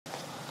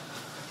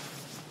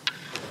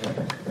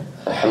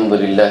الحمد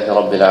لله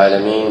رب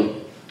العالمين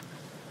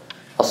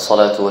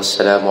الصلاة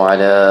والسلام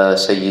على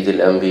سيد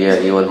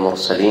الأنبياء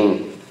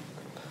والمرسلين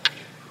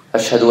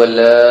أشهد أن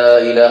لا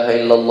إله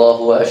إلا الله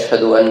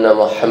وأشهد أن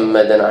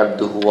محمدا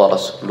عبده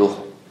ورسوله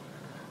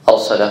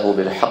أرسله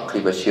بالحق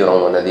بشيرا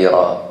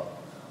ونذيرا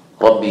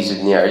ربي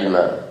زدني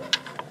علما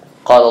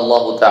قال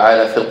الله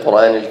تعالى في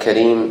القرآن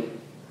الكريم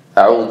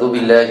أعوذ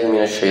بالله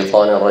من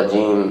الشيطان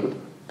الرجيم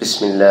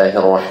بسم الله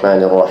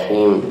الرحمن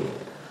الرحيم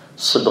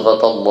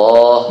صبغة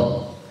الله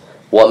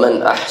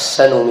ومن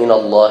أحسن من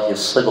الله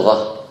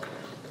الصبغة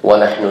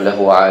وَنَحْنُ لَهُ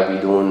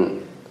عَابِدُونَ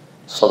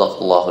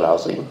صدق الله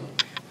العظيم.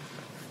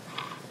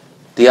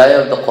 The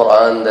ayah of the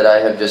Quran that I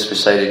have just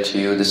recited to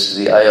you, this is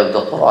the ayah of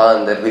the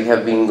Quran that we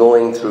have been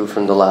going through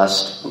from the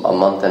last a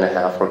month and a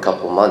half or a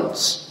couple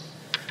months.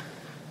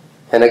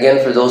 And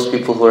again, for those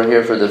people who are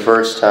here for the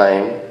first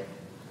time,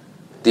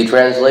 the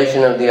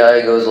translation of the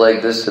ayah goes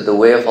like this, that the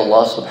way of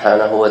Allah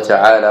subhanahu wa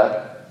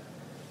ta'ala,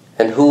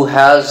 and who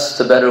has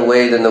the better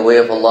way than the way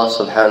of Allah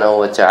subhanahu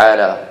wa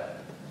ta'ala?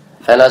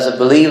 And as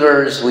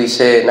believers, we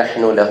say, نَحْنُ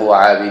لَهُ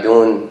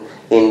عَابِدُونَ.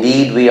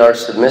 Indeed, we are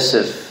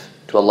submissive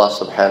to Allah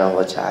subhanahu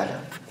wa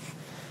ta'ala.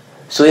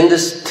 So in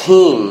this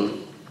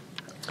theme,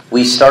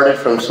 we started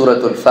from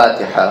Surah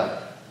Al-Fatiha,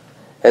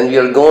 and we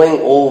are going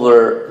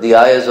over the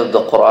ayahs of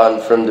the Quran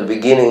from the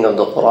beginning of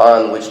the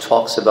Quran, which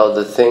talks about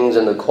the things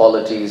and the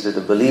qualities that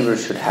the believer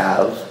should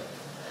have,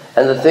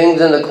 and the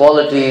things and the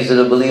qualities that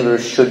the believer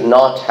should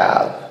not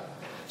have.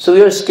 So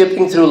we are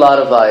skipping through a lot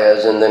of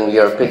ayahs, and then we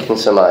are picking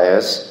some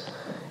ayahs.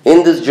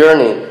 In this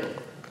journey,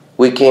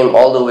 we came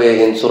all the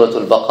way in Surah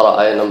Al-Baqarah,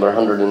 ayah number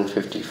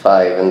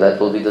 155, and that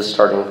will be the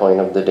starting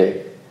point of the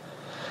day.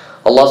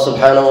 Allah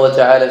subhanahu wa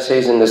ta'ala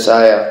says in this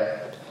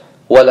ayah,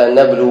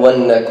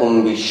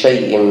 وَلَنَبْلُوَنَّكُمْ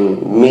بِشَيْءٍ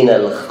مِّنَ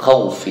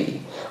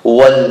الْخَوْفِ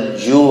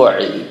وَالْجُوعِ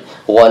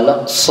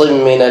وَنَقْصٍ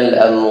مِّنَ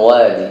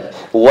الْأَمْوَالِ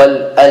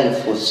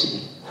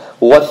وَالْأَنفُسِ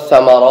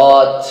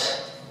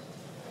وَالثَّمَرَاتِ.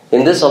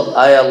 In this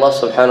ayah, Allah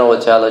subhanahu wa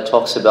ta'ala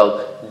talks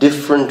about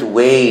different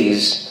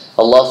ways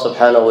Allah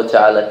subhanahu wa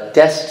ta'ala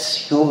tests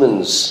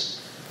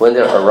humans when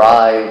they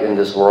arrive in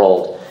this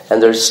world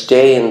and their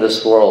stay in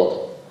this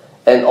world.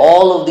 And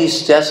all of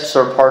these tests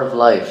are part of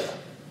life.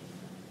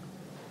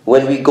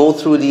 When we go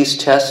through these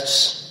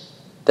tests,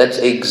 that's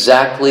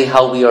exactly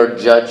how we are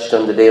judged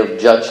on the day of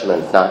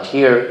judgment. Not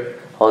here,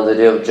 on the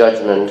day of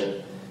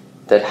judgment,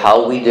 that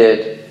how we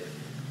did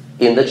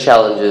in the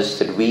challenges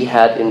that we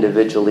had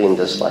individually in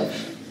this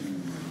life.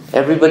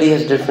 Everybody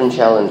has different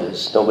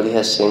challenges. Nobody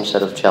has the same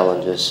set of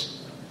challenges.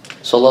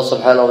 So Allah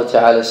subhanahu wa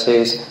ta'ala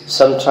says,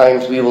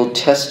 sometimes we will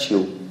test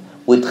you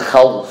with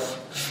khawf,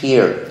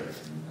 fear.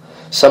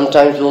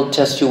 Sometimes we will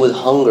test you with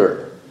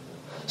hunger.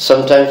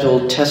 Sometimes we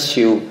will test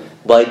you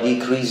by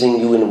decreasing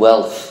you in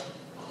wealth.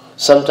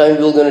 Sometimes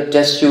we're going to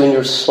test you in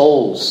your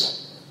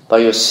souls, by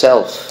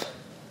yourself.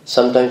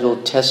 Sometimes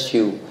we'll test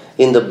you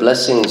in the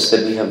blessings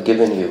that we have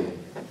given you.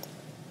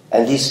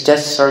 And these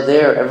tests are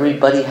there.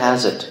 Everybody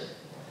has it.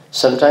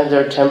 Sometimes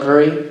they're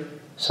temporary.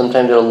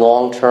 Sometimes they're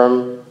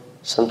long-term.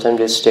 Sometimes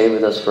they stay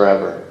with us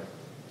forever.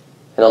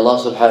 And Allah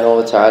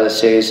subhanahu wa ta'ala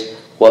says,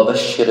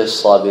 وَبَشِّرِ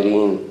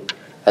الصَّابِرِينَ.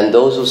 And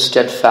those who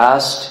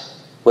steadfast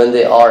when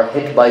they are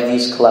hit by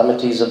these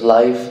calamities of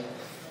life,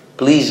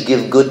 please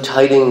give good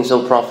tidings,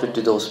 O Prophet,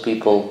 to those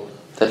people,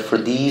 that for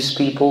these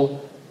people,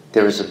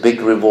 there is a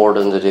big reward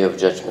on the Day of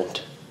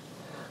Judgment.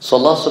 So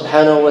Allah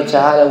subhanahu wa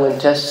ta'ala, when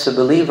tests a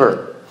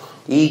believer,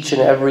 each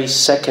and every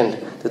second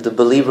that the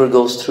believer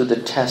goes through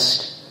the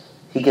test,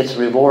 he gets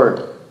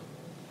reward.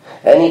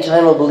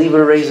 Anytime a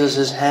believer raises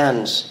his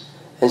hands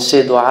and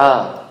say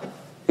dua,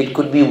 it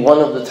could be one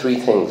of the three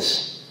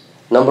things.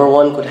 Number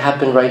one could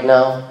happen right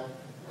now.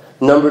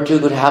 Number two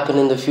could happen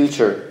in the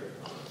future.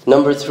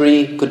 Number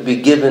three could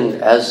be given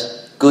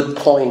as good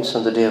points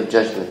on the Day of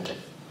Judgment,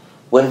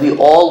 when we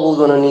all will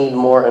going to need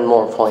more and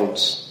more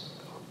points.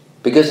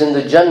 Because in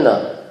the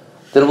Jannah,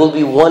 there will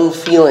be one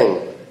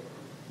feeling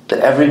that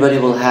everybody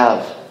will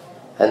have,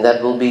 and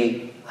that will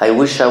be, I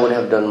wish I would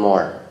have done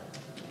more.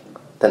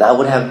 Then I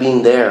would have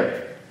been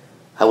there.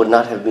 I would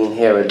not have been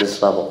here at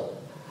this level.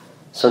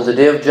 So on the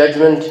Day of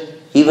Judgment,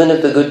 even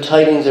if the good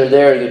tidings are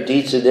there, good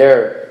deeds are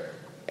there,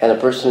 and a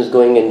person is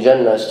going in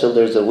Jannah, still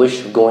there's a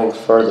wish of going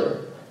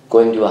further,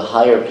 going to a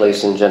higher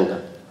place in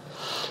Jannah.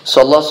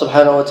 So Allah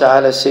subhanahu wa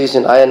ta'ala says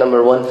in ayah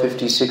number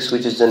 156,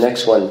 which is the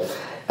next one,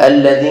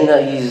 الَّذِينَ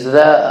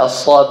إِذَا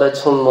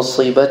أَصَابَتْهُمْ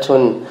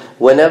مُصِيبَةٌ.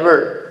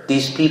 Whenever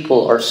these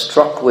people are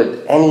struck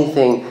with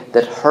anything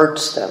that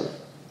hurts them,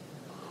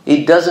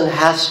 it doesn't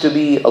have to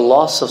be a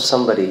loss of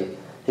somebody.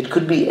 It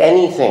could be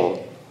anything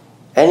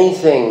and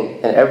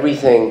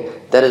everything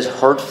that is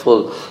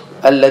hurtful.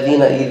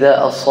 الَّذِينَ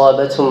إِذَا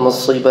أَصَابَتْهُمْ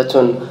مُصِيبَةٌ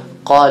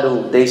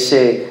قَالُوا. They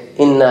say,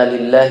 إِنَّا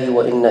لِلَّهِ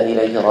وَإِنَّا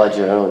إِلَيْهِ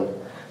رَاجِعُونَ.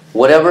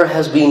 Whatever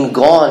has been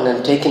gone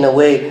and taken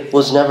away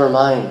was never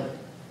mine.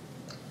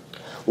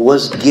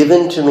 Was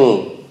given to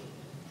me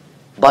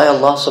by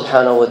Allah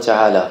subhanahu wa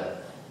ta'ala.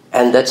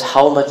 And that's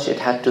how much it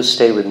had to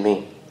stay with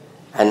me.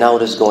 And now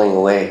it is going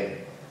away.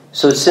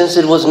 So since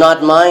it was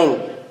not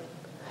mine,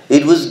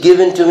 It was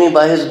given to me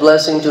by His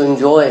blessing to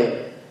enjoy.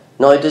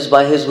 No, it is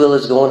by His will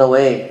it's going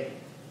away.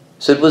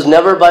 So it was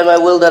never by my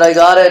will that I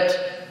got it.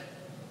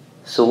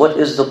 So what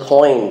is the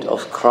point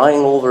of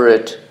crying over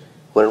it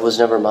when it was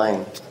never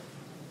mine?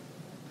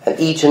 And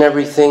each and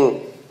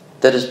everything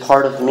that is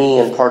part of me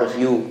and part of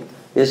you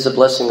is the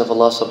blessing of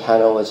Allah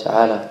subhanahu wa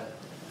ta'ala.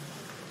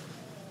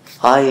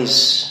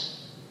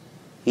 Eyes,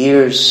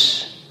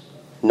 ears,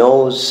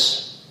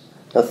 nose.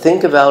 Now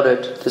think about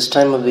it, this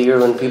time of the year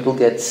when people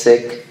get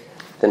sick,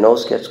 the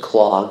nose gets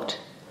clogged,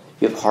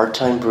 you have a hard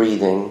time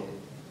breathing,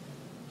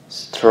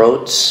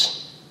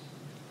 throats,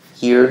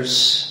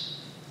 ears,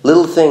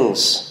 little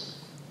things.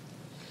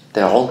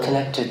 They're all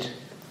connected.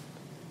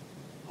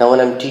 Now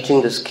when I'm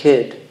teaching this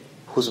kid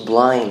who's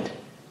blind,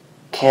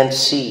 can't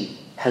see,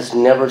 has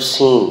never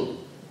seen,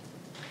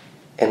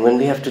 and when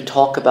we have to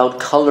talk about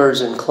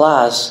colors in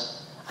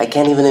class, I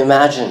can't even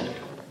imagine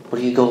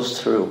what he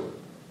goes through.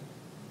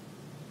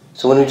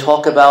 So when we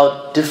talk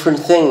about different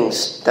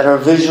things that are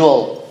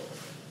visual,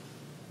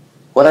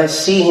 when I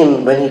see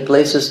him, when he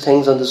places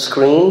things on the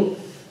screen,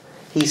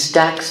 he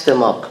stacks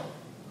them up.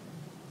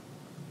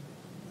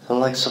 So I'm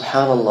like,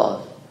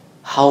 subhanallah,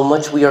 how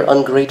much we are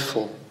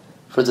ungrateful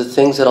for the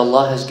things that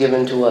Allah has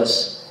given to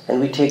us, and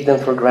we take them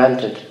for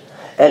granted.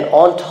 And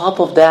on top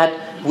of that,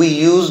 we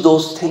use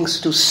those things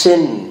to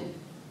sin.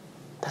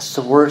 That's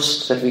the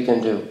worst that we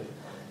can do.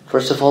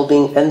 First of all,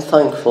 being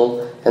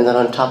unthankful, and then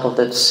on top of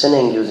that,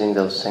 sinning using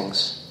those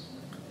things.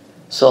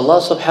 So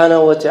Allah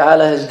subhanahu wa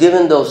ta'ala has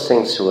given those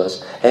things to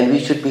us, and we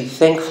should be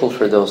thankful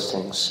for those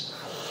things.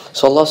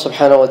 So Allah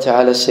subhanahu wa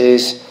ta'ala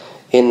says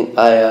in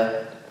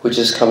ayah, which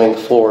is coming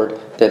forward,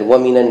 that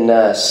وَمِنَ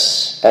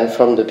النَّاسِ, and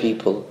from the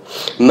people,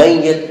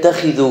 مَنْ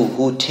يَتَّخِذُوا,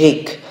 who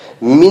take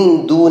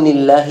مِن دُونِ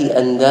اللَّهِ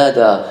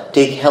أَنْدَادًا,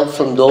 take help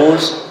from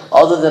those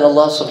other than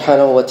Allah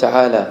subhanahu wa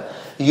ta'ala.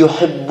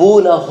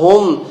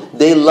 يُحِبُّونَهُمْ,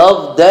 they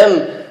love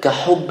them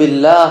كَحُبِّ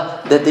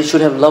اللَّهِ, that they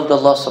should have loved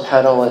Allah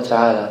subhanahu wa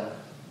ta'ala.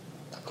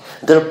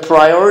 Their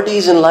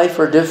priorities in life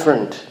are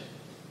different.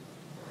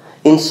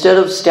 Instead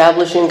of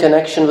establishing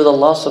connection with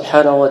Allah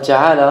subhanahu wa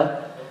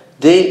ta'ala,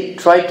 they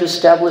try to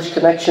establish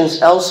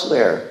connections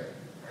elsewhere.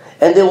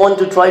 And they want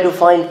to try to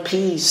find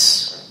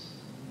peace.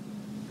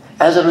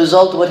 As a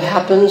result, what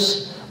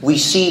happens? We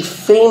see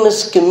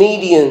famous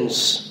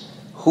comedians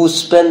who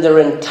spend their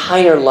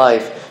entire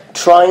life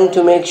trying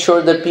to make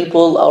sure that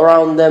people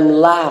around them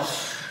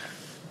laugh.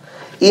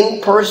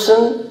 In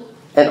person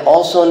and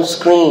also on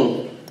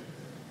screen.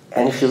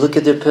 And if you look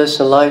at their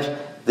personal life,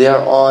 they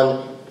are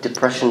on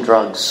depression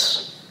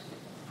drugs.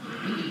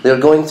 They're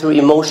going through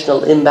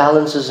emotional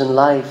imbalances in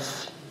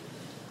life.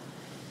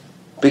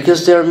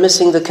 Because they're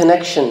missing the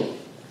connection.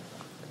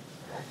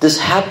 This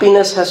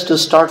happiness has to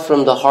start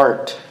from the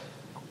heart.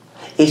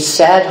 A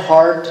sad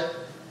heart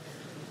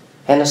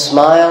and a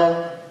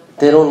smile,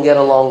 they don't get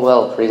along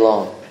well pretty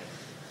long.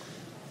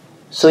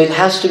 So it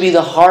has to be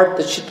the heart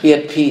that should be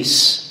at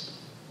peace.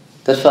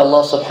 That's why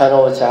Allah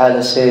subhanahu wa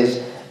ta'ala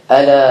says,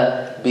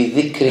 أَلَا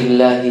بِذِكْرِ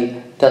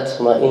اللَّهِ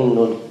تَطْمَئِنُّ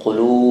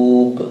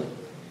الْقُلُوبِ.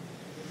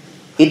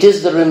 It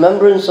is the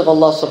remembrance of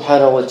Allah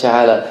subhanahu wa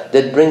ta'ala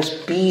that brings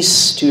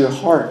peace to your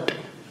heart.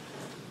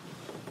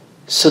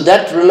 So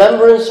that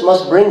remembrance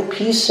must bring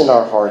peace in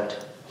our heart.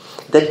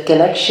 That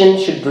connection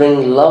should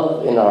bring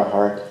love in our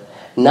heart.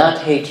 Not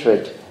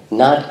hatred,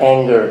 not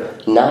anger,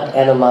 not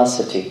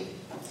animosity.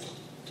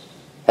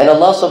 And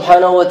Allah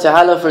subhanahu wa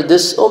ta'ala for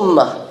this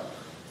ummah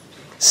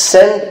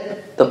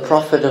sent the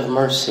Prophet of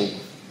Mercy,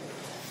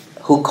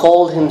 who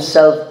called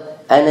himself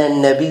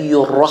أَنَا النَّبِيُّ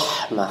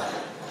الرَّحْمَةِ,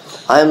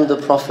 I am the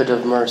Prophet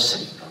of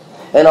Mercy.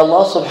 And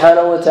Allah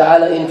subhanahu wa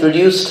ta'ala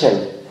introduced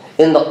him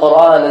in the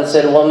Quran and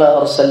said,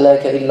 وَمَا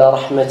أَرْسَلْنَاكَ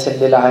إِلَّا رَحْمَةً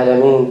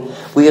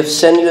لِلْعَالَمِينَ. We have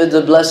sent you as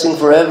a blessing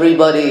for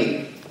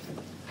everybody.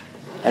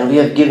 And we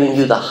have given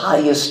you the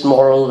highest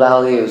moral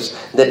values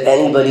that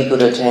anybody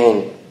could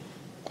attain.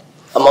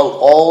 Among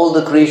all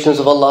the creations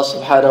of Allah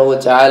subhanahu wa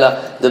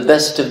ta'ala, the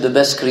best of the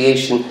best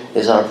creation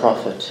is our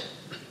Prophet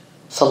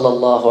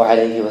sallallahu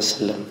alayhi wa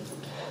sallam.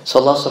 So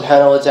Allah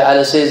subhanahu wa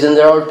ta'ala says, and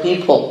there are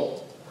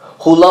people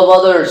who love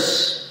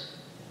others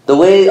the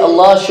way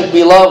Allah should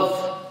be loved.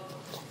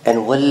 And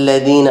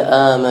وَالَّذِينَ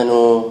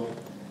آمَنُوا,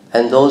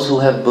 and those who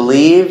have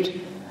believed,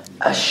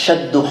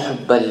 أَشَدُّ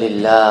حُبًّا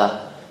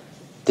لِلَّهِ,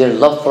 their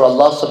love for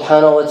Allah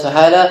subhanahu wa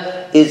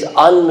ta'ala is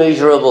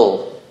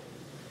unmeasurable.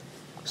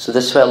 So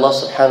that's why Allah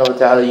subhanahu wa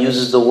ta'ala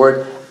uses the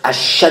word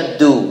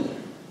ashaddu.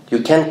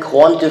 You can't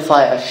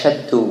quantify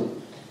ashaddu.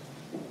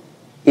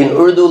 In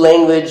Urdu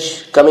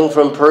language, coming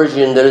from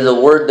Persian, there is a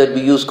word that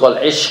we use called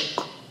ishq,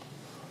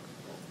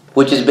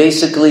 which is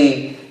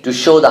basically to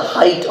show the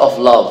height of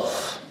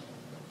love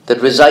that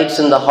resides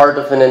in the heart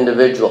of an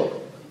individual.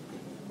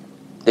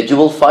 That you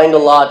will find a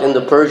lot in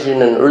the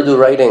Persian and Urdu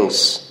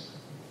writings.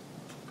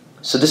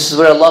 So this is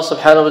where Allah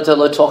subhanahu wa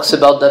ta'ala talks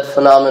about that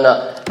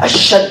phenomena,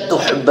 أَشَدُّ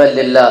حُبًّا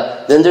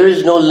لِلَّهِ. Then there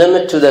is no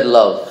limit to that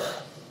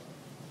love.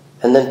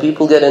 And then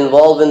people get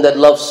involved in that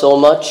love so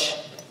much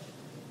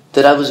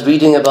that I was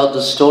reading about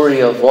the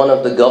story of one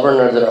of the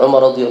governors that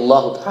Umar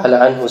radiallahu ta'ala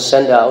anhu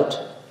sent out.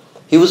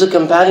 He was a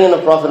companion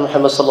of Prophet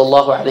Muhammad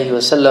sallallahu alaihi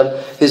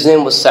wasallam. His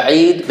name was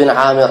Saad bin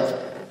Amir.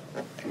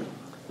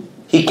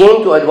 He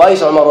came to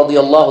advise Umar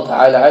radiallahu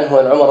ta'ala anhu,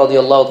 and Umar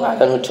radiallahu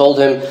ta'ala anhu told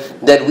him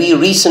that we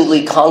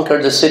recently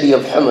conquered the city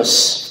of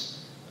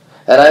Humus,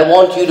 and I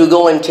want you to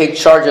go and take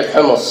charge at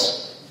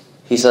Humus.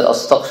 He said,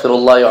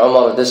 Astaghfirullah ya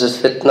Umar, this is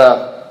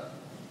fitna.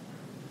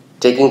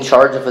 Taking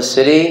charge of a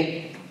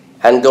city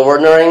and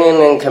governing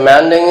it and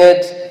commanding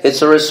it,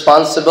 it's a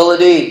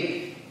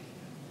responsibility.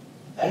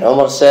 And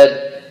Umar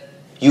said,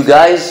 you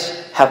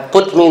guys have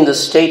put me in the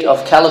state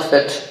of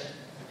caliphate,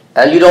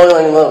 and you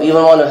don't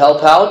even want to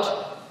help out?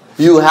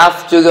 You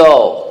have to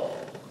go.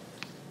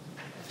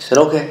 He said,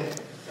 okay.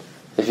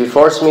 If you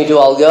force me to,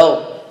 I'll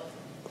go.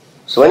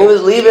 So when he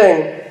was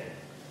leaving,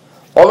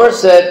 Umar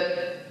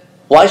said,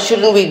 why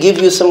shouldn't we give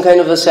you some kind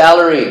of a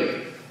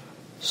salary?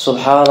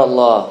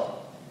 Subhanallah.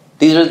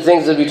 These are the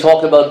things that we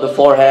talk about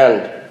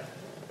beforehand.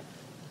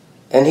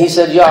 And he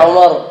said, Ya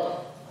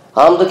Umar,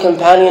 I'm the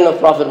companion of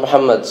Prophet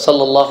Muhammad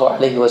sallallahu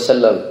alaihi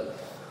wasallam.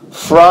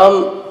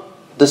 From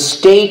the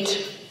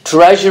state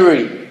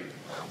treasury,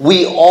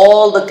 we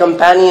all the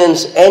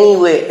companions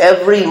anyway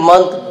every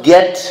month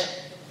get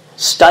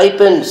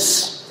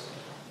stipends.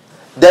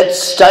 That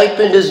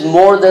stipend is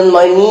more than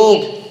my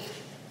need.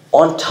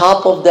 On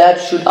top of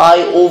that, should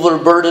I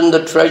overburden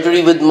the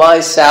treasury with my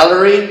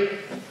salary?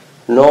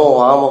 No,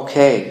 I'm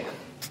okay.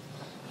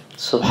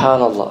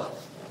 Subhanallah.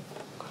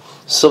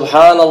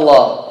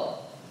 Subhanallah.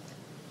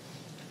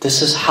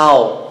 This is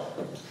how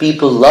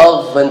people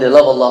love when they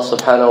love Allah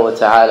subhanahu wa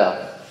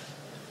ta'ala.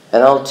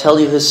 And I'll tell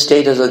you his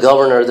state as a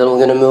governor, then we're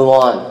going to move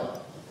on.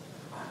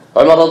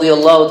 Umar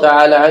radiallahu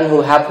ta'ala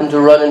anhu happened to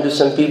run into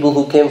some people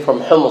who came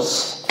from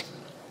Humus.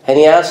 And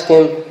he asked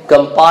him,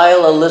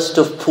 compile a list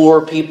of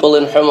poor people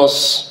in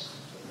Humus.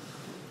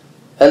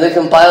 And they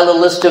compiled a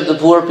list of the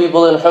poor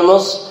people in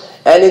Humus.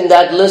 And in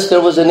that list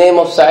there was the name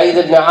of Syed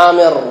ibn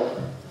Amir.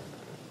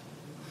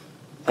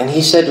 And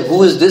he said,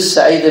 who is this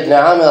Syed ibn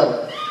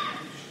Amir?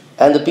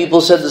 And the people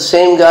said, the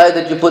same guy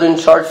that you put in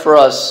charge for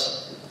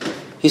us.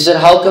 He said,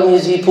 how come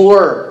is he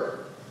poor?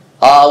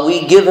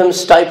 We give him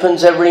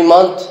stipends every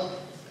month.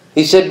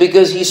 He said,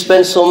 because he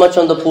spends so much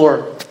on the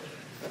poor.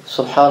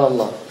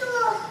 Subhanallah.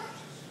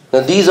 Now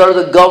these are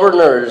the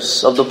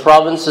governors of the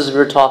provinces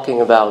we're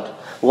talking about.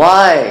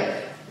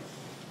 Why?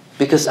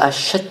 Because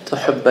ashaddu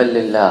hubban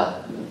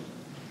lillah.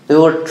 They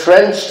were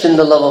trenched in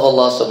the love of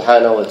Allah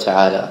subhanahu wa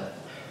ta'ala.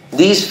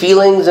 These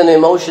feelings and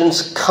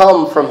emotions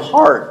come from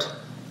heart.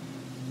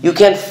 You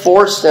can't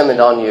force them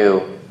on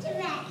you.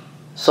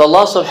 So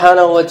Allah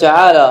subhanahu wa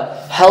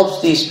ta'ala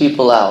helps these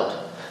people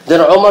out.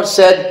 Then Umar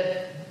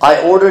said, I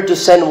ordered to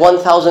send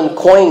 1,000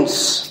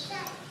 coins.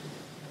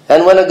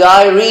 And when a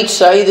guy reached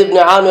Syed ibn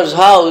Amir's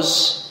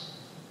house,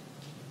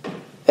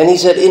 and he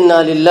said,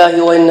 Inna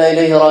lillahi wa inna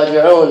ilayhi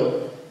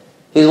raji'un.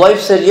 His wife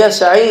said, yes,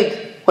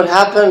 Syed, what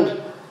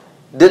happened?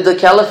 Did the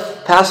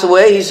caliph pass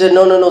away? He said,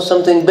 no,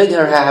 something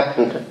bigger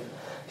happened.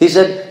 He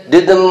said,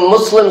 did the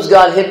Muslims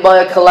got hit by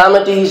a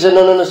calamity? He said,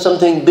 no,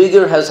 something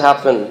bigger has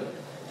happened.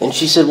 And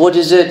she said, what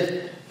is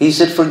it? He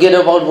said, forget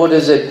about what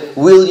is it.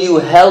 Will you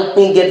help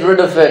me get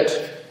rid of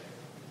it?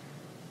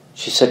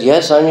 She said,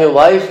 yes, I'm your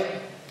wife.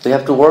 We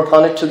have to work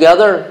on it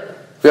together.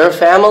 We're a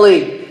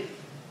family.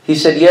 He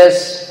said,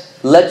 yes,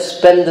 let's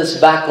spend this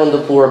back on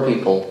the poor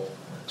people.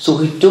 So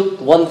he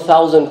took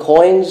 1,000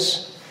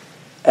 coins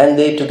and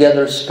they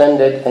together spent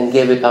it and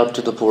gave it out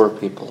to the poor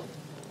people.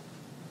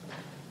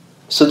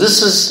 So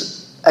this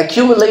is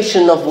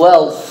accumulation of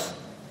wealth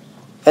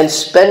and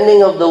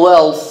spending of the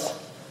wealth.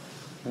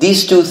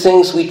 These two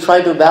things we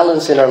try to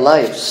balance in our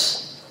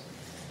lives.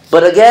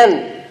 But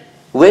again,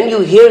 when you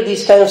hear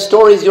these kind of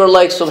stories, you're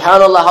like,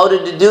 subhanallah, how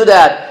did they do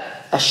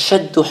that?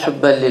 Ashaddu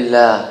hubban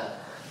lillah.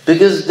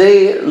 Because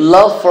their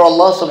love for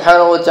Allah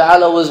subhanahu wa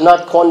ta'ala was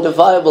not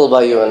quantifiable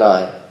by you and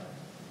I.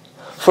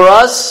 For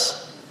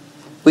us,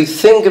 we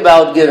think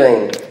about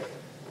giving.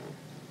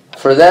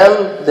 For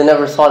them, they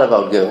never thought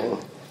about giving.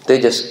 They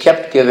just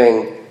kept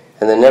giving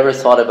and they never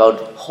thought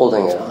about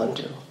holding it on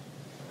to.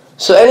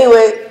 So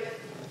anyway,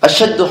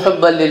 Ashaddu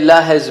hubban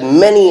lillah has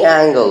many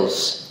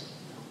angles.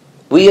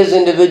 We as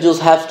individuals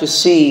have to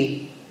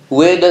see,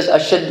 where does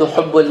Ashaddu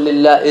hubban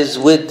lillah is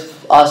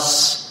with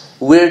us?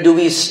 Where do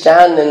we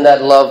stand in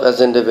that love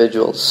as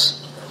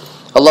individuals?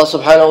 Allah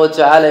subhanahu wa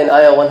ta'ala in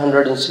ayah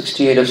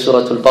 168 of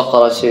Surah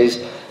Al-Baqarah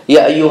says,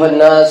 Ya ayyuhan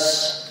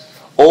nas,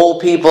 O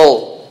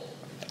people,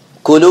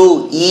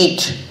 kulu,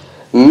 eat,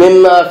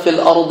 mimma fil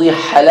ardi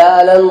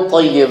halalan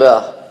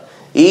tayyibah.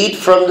 Eat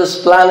from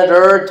this planet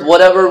earth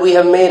whatever we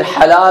have made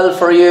halal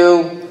for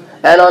you,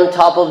 and on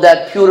top of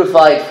that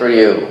purified for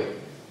you.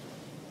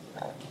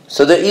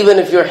 So that even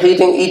if you're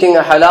eating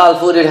a halal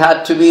food, it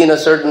had to be in a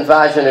certain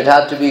fashion, it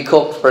had to be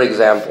cooked, for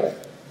example.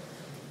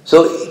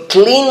 So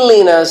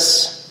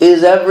cleanliness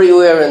is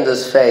everywhere in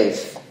this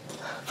faith.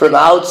 From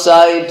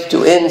outside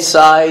to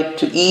inside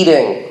to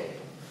eating.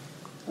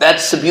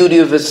 That's the beauty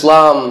of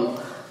Islam.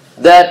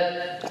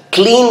 That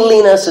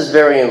cleanliness is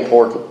very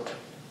important.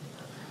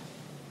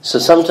 So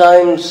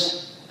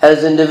sometimes,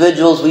 as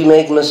individuals, we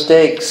make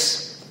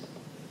mistakes.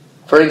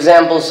 For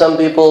example, some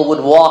people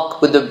would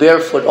walk with the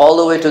barefoot all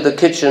the way to the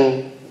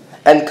kitchen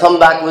and come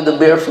back with the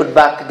barefoot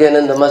back again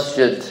in the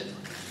masjid.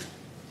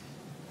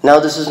 Now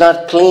this is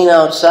not clean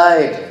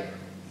outside.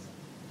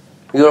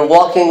 You are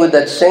walking with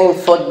that same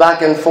foot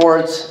back and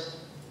forth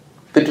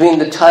between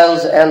the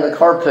tiles and the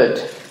carpet.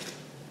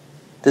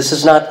 This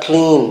is not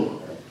clean.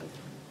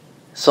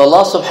 So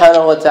Allah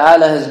subhanahu wa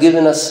ta'ala has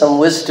given us some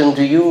wisdom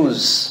to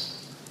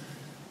use.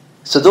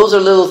 So those are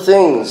little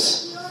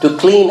things to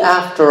clean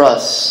after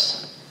us.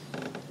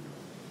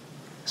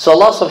 So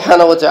Allah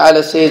subhanahu wa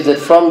ta'ala says that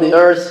from the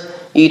earth,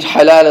 eat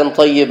halal and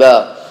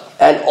tayyiba,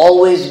 and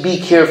always be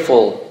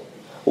careful.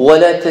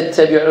 وَلَا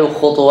تَتَّبِعُوا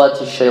خُطُوَاتِ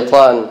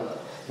الشَّيْطَانِ.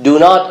 Do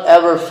not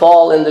ever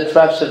fall in the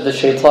traps of the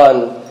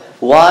shaitan.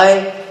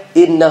 Why?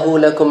 إِنَّهُ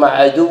لَكُمْ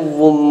عَدُوٌّ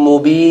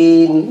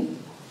مُبِينٌ.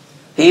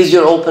 He is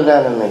your open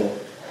enemy.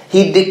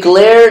 He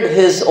declared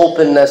his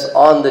openness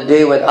on the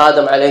day when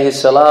Adam alayhi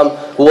salam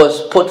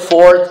was put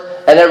forth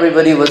and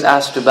everybody was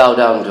asked to bow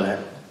down to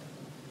him.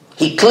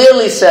 He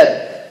clearly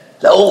said,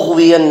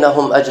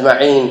 لَأُغْوِيَنَّهُمْ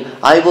أَجْمَعِينَ.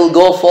 I will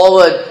go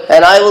forward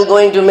and I will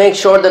going to make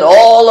sure that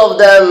all of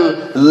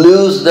them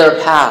lose their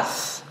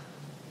path.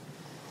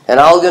 And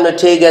I'm going to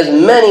take as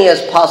many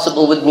as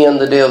possible with me on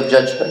the day of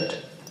judgment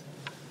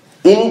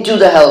into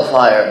the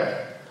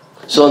hellfire.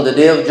 So on the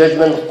day of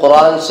judgment, the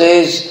Quran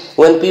says,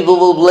 when people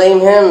will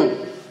blame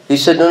him, he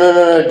said,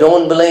 no,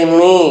 don't blame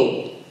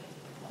me.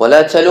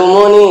 وَلَا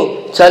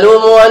تَلُومُونِي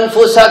تَلُومُوا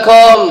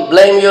أَنفُسَكُمْ.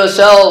 Blame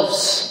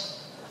yourselves.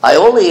 I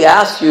only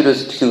asked you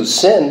to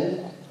sin.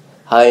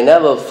 I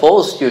never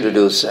forced you to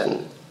do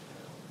sin.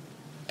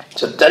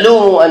 So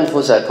تَلُومُوا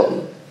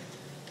أَنفُسَكُمْ.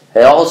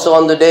 And also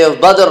on the day of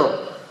Badr,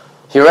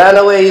 he ran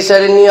away. He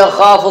said, إِنِّي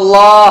أَخَافُ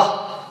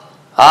اللَّهِ.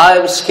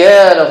 I'm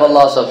scared of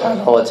Allah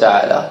subhanahu wa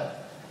ta'ala.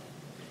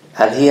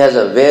 And he has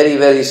a very,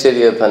 very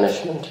severe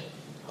punishment.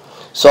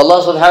 So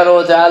Allah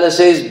subhanahu wa ta'ala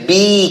says,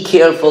 be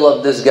careful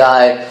of this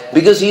guy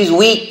because he's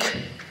weak.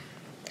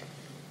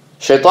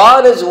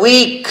 Shaitan is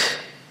weak.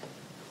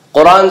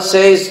 Quran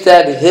says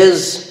that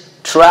his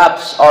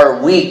traps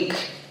are weak.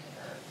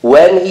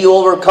 When he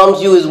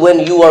overcomes you is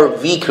when you are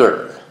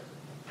weaker.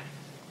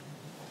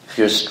 If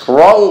you're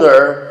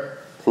stronger,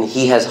 then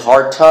he has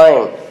hard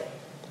time.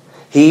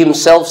 He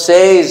himself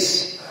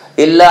says,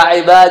 إِلَّا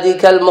عِبَادِكَ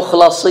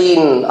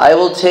الْمُخْلَصِينَ. I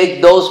will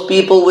take those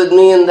people with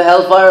me in the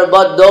hellfire,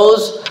 but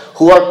those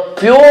who are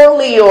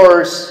purely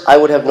yours, I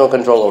would have no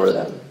control over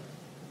them.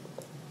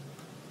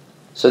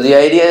 So the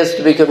idea is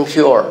to become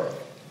pure.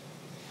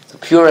 The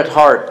pure at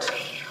heart.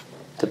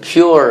 The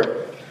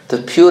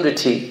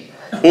purity.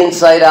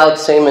 Inside out,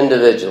 same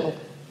individual.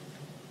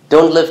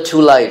 Don't live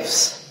two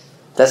lives.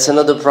 That's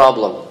another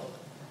problem.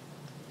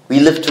 We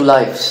live two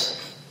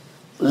lives.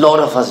 A lot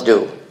of us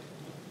do.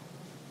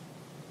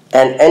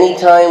 And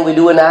anytime we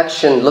do an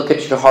action, look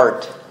at your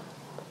heart.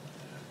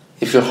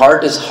 If your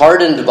heart is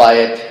hardened by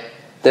it,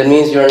 that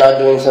means you're not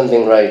doing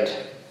something right.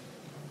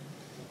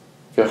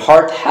 Your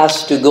heart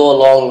has to go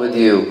along with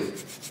you.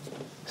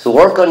 So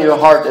work on your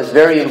heart is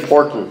very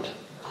important.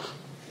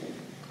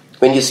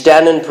 When you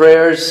stand in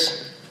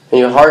prayers and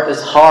your heart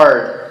is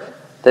hard,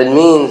 that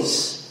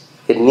means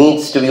it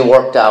needs to be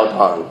worked out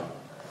on.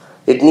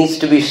 It needs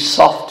to be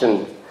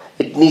softened.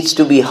 It needs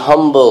to be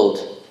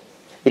humbled.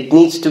 It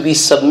needs to be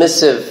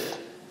submissive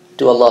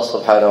to Allah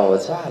subhanahu wa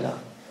ta'ala.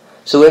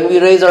 So when we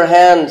raise our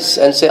hands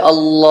and say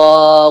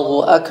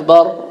Allahu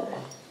Akbar,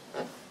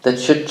 that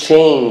should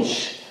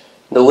change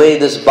the way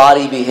this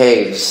body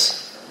behaves.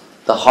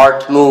 The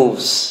heart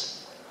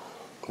moves.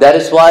 That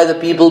is why the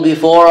people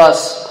before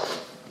us,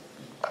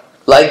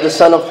 like the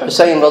son of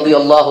Hussein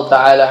radiallahu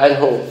ta'ala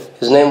anhu,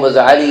 his name was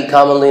Ali,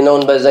 commonly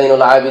known by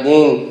Zainul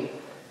Abidin.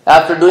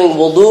 After doing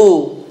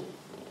wudu,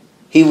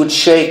 he would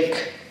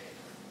shake.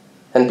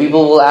 And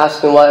people will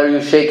ask him, why are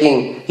you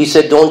shaking? He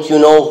said, don't you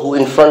know who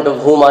in front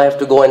of whom I have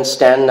to go and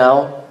stand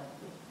now?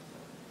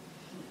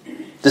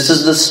 This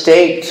is the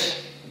state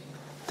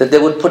that they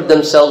would put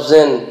themselves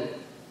in.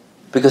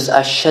 Because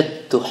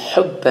أَشَدُّ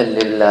حُبًّا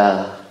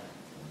لِلَّهِ.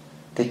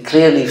 They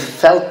clearly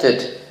felt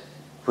it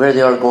where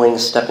they are going,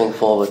 stepping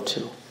forward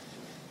to.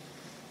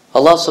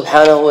 Allah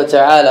subhanahu wa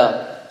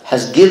ta'ala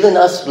has given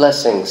us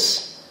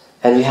blessings.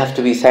 And we have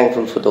to be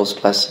thankful for those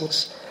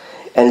blessings.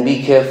 And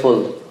be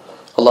careful.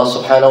 Allah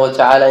subhanahu wa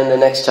ta'ala in the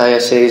next ayah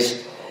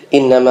says,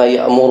 إِنَّمَا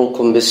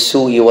يَأْمُرُكُمْ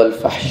بِالسُّوءِ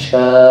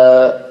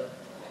وَالْفَحْشَاءِ.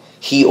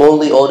 He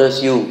only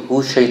orders you,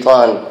 who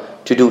shaitan,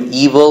 to do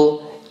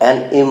evil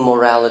and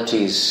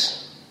immoralities.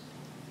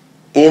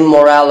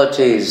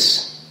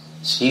 Immoralities.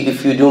 See,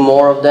 if you do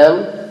more of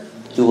them,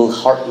 you will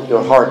harden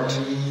your heart.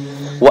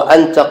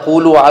 وَأَن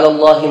تَقُولُوا عَلَى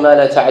اللَّهِ مَا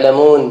لَا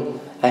تَعْلَمُونَ.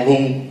 And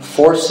he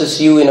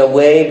forces you in a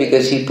way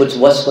because he puts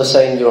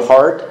waswasa in your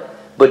heart,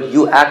 but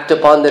you act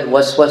upon that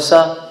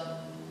waswasa,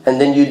 and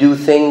then you do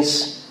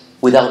things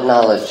without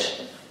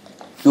knowledge.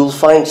 You'll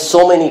find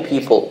so many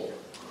people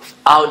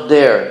out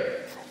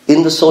there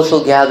in the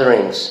social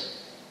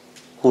gatherings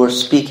who are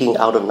speaking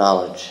out of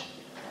knowledge.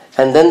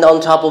 And then on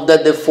top of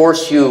that, they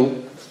force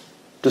you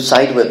to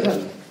side with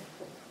them.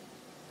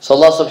 So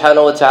Allah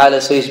subhanahu wa ta'ala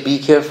says, be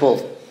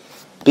careful.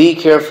 Be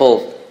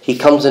careful. he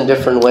comes in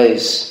different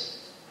ways.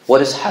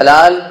 What is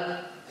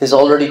halal is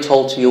already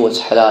told to you what's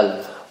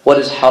halal. What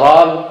is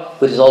haram,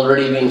 it is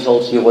already been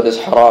told to you what is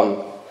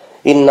haram.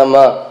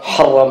 إِنَّمَا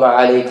حَرَّمَ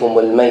عَلَيْكُمُ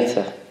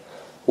الْمَيْتَةَ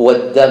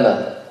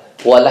وَالدَّمَ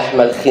وَلَحْمَ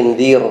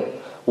الْخِنْذِيرِ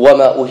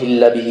وَمَا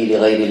أُهِلَّ بِهِ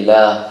لِغَيْرِ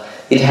اللَّهِ.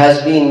 It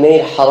has been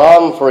made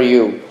haram for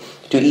you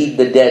to eat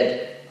the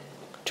dead,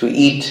 to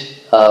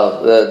eat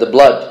the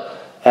blood,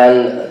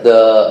 and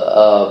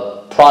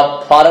the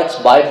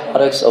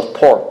byproducts of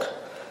pork,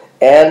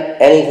 and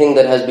anything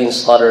that has been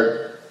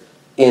slaughtered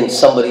in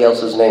somebody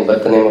else's name,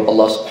 but the name of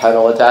Allah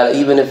subhanahu wa ta'ala,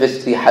 even if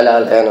it's the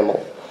halal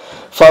animal.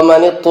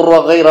 فَمَنِ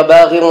اضْطُرَّ غَيْرَ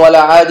بَاغٍ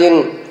وَلَا عَادٍ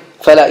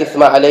فَلَا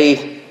إِثْمَ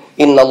عَلَيْهِ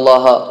إِنَّ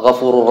اللَّهَ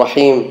غَفُورٌ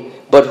رَحِيمٌ.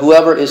 But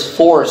whoever is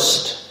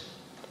forced,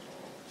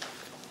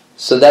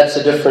 so that's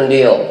a different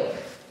deal.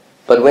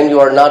 But when you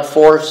are not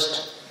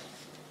forced,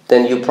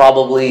 then you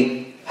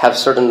probably have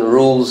certain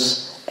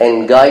rules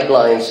and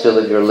guidelines to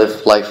live your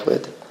life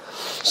with.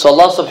 So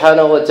Allah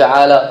subhanahu wa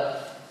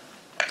ta'ala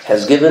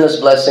has given us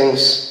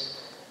blessings,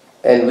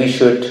 and we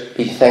should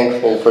be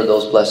thankful for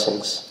those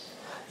blessings.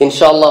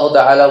 Inshallah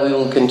ta'ala, we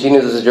will continue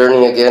this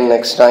journey again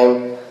next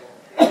time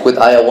with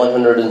ayah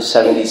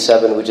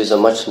 177, which is a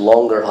much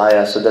longer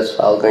ayah, so that's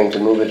why I'm going to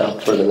move it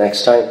up for the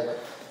next time.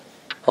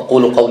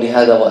 أقول قولي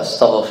هذا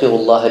وأستغفر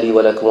الله لي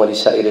ولكم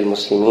ولسائر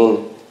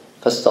المسلمين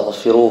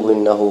فاستغفروه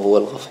إنه هو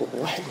الغفور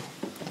الرحيم.